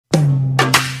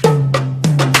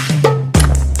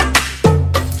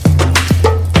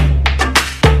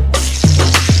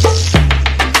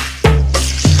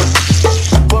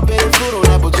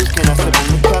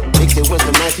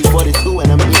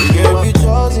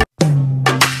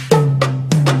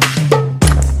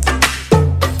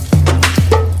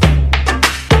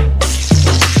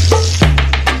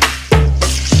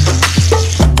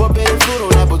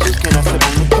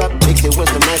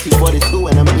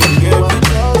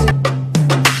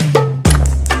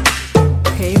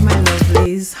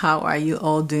How are you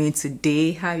all doing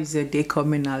today? How is your day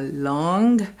coming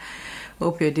along?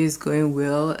 Hope your day is going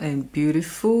well and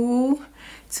beautiful.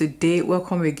 Today,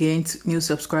 welcome again to new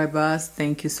subscribers.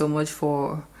 Thank you so much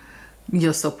for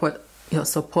your support.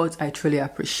 I truly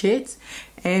appreciate.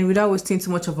 And without wasting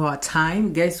too much of our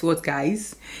time, guess what,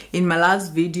 guys? In my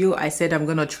last video, I said I'm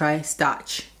gonna try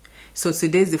starch. So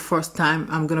today's the first time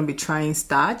I'm gonna be trying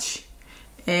starch.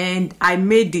 And I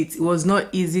made it. It was not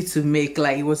easy to make.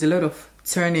 Like, it was a lot of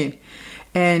turning.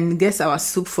 And guess our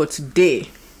soup for today.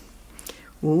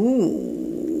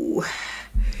 Ooh,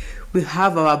 we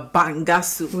have our Banga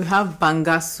soup. We have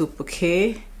Banga soup.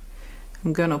 Okay,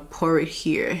 I'm gonna pour it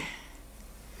here.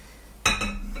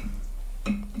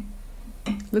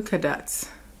 Look at that.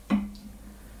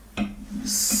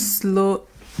 Slow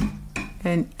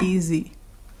and easy.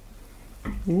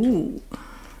 Ooh.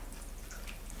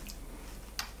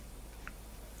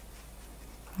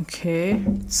 Okay,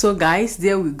 so guys,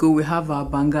 there we go. We have our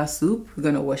Banga soup. We're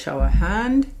gonna wash our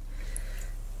hand.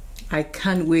 I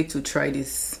can't wait to try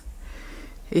this.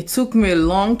 It took me a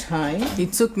long time.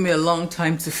 It took me a long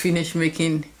time to finish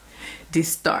making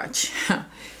this starch.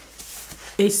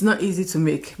 It's not easy to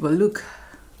make, but look.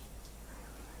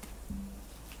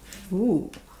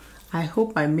 Ooh, I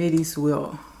hope I made this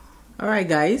well. All right,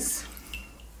 guys.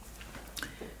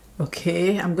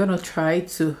 Okay, I'm gonna try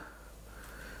to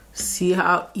see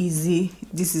how easy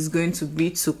this is going to be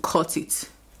to cut it.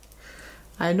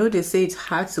 I know they say it's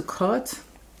hard to cut.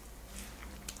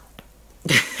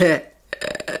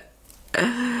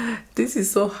 This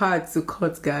is so hard to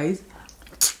cut, guys.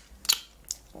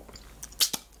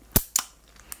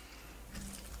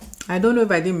 I don't know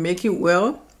if I didn't make it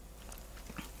well,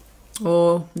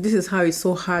 or this is how it's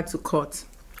so hard to cut.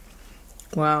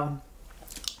 Wow.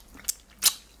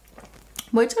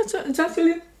 But it's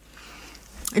actually,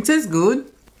 it tastes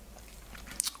good.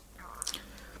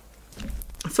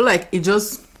 I feel like it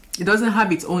doesn't have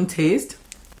its own taste.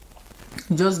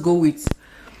 Just go with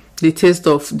the taste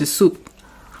of the soup.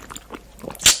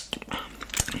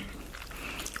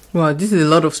 Wow, this is a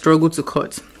lot of struggle to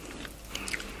cut.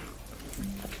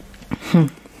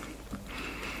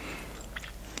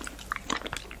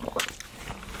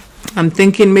 I'm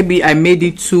thinking maybe I made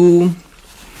it too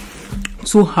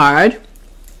hard.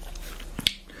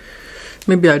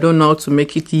 Maybe I don't know how to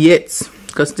make it yet,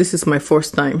 because this is my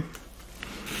first time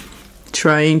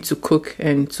trying to cook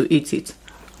and to eat it.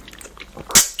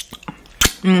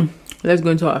 Let's go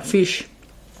into our fish.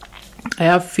 I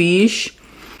have fish.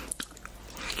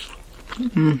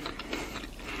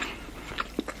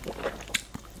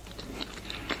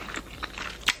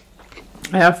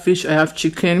 I have fish. I have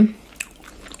chicken.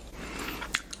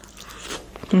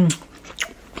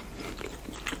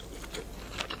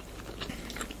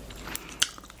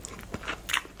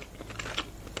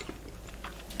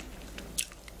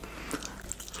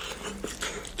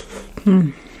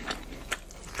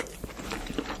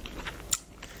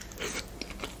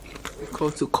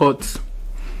 To cut.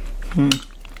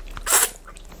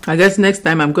 I guess next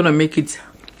time I'm gonna make it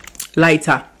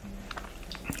lighter.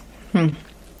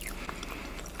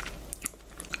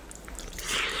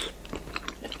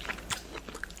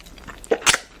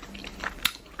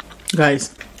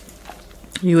 Guys,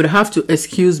 you would have to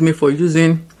excuse me for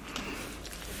using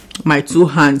my two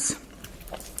hands,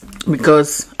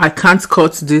 because I can't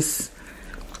cut this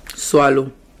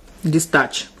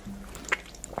starch.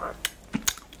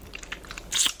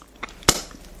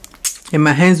 And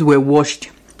my hands were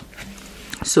washed,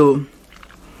 so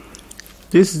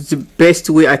this is the best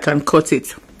way I can cut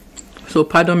it. So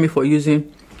pardon me for using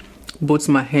both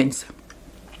my hands.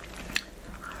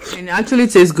 And it actually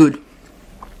tastes good.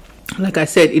 Like I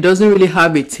said, it doesn't really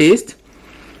have a taste.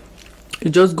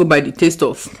 You just go by the taste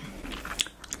of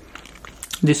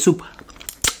the soup.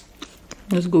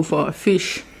 Let's go for our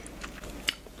fish.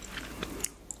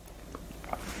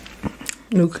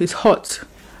 Look, it's hot.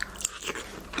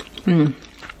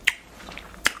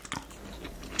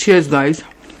 Cheers, guys.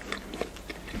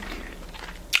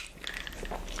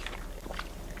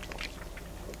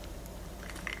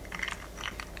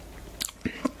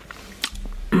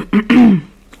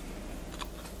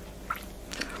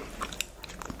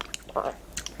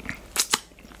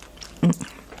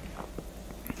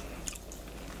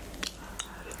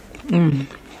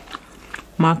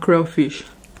 Mackerel fish.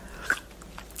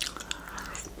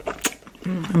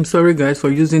 I'm sorry, guys,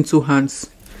 for using two hands.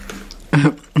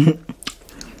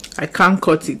 I can't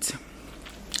cut it.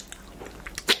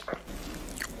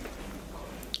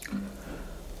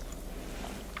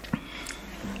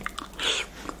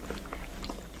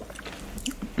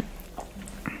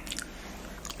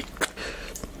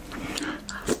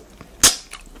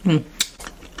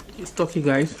 this turkey,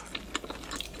 guys.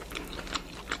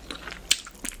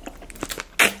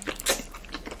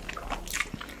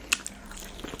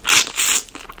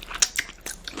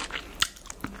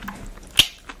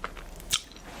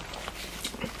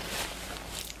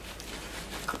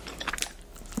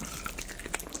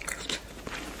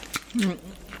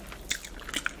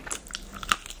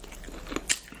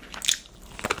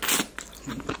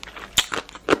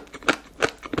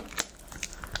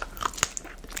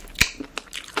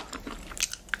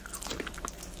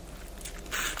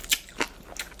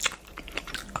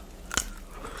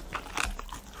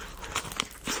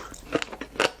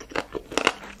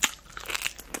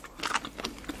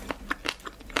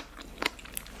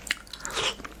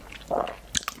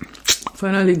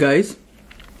 Finally, guys.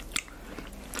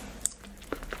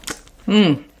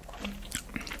 I'm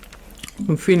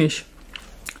finished.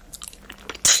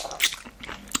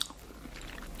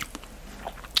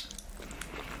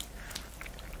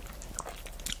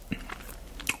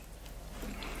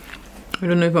 I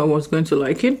don't know if I was going to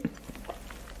like it,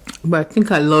 but I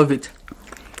think I love it.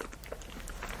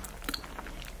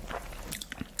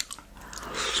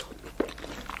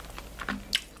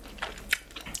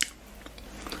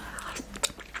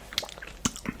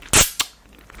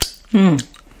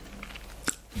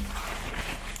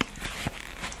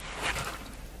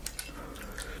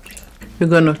 We're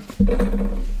gonna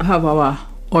have our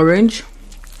orange.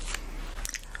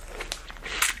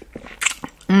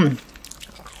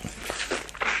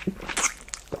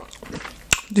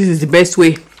 This is the best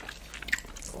way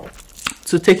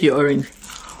to take your orange.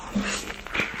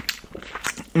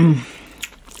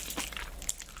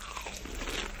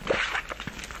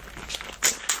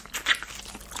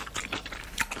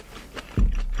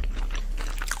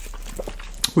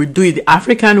 We do it the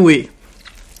African way.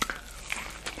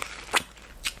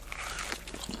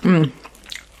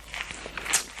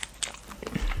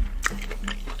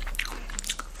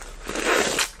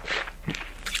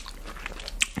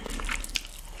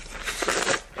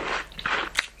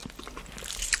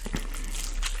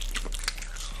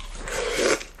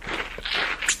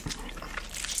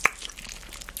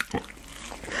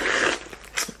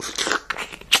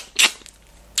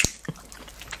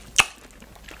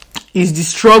 It's the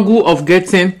struggle of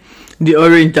getting the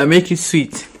orange that make it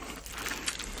sweet.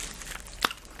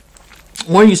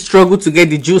 When you struggle to get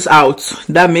the juice out,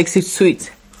 that makes it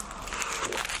sweet.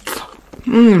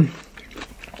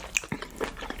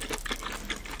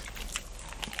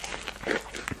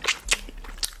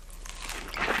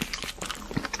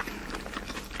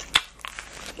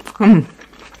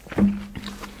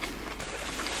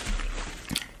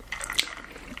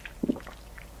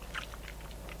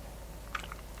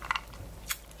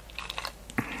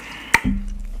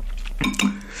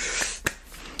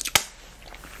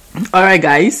 Alright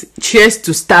guys, cheers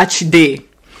to starch day.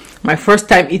 My first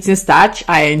time eating starch,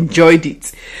 I enjoyed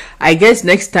it. I guess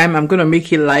next time I'm gonna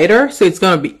make it lighter, so it's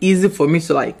gonna be easy for me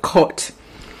to like cut.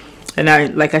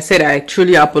 And like I said, I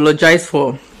truly apologize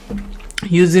for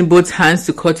using both hands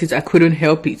to cut it. I couldn't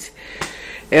help it,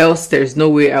 else there's no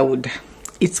way I would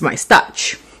eat my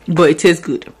starch. But it tastes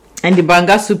good. And the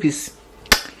banga soup is,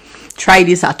 try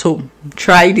this at home.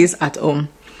 Try this at home.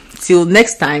 Till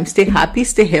next time, stay happy,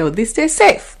 stay healthy, stay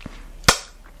safe.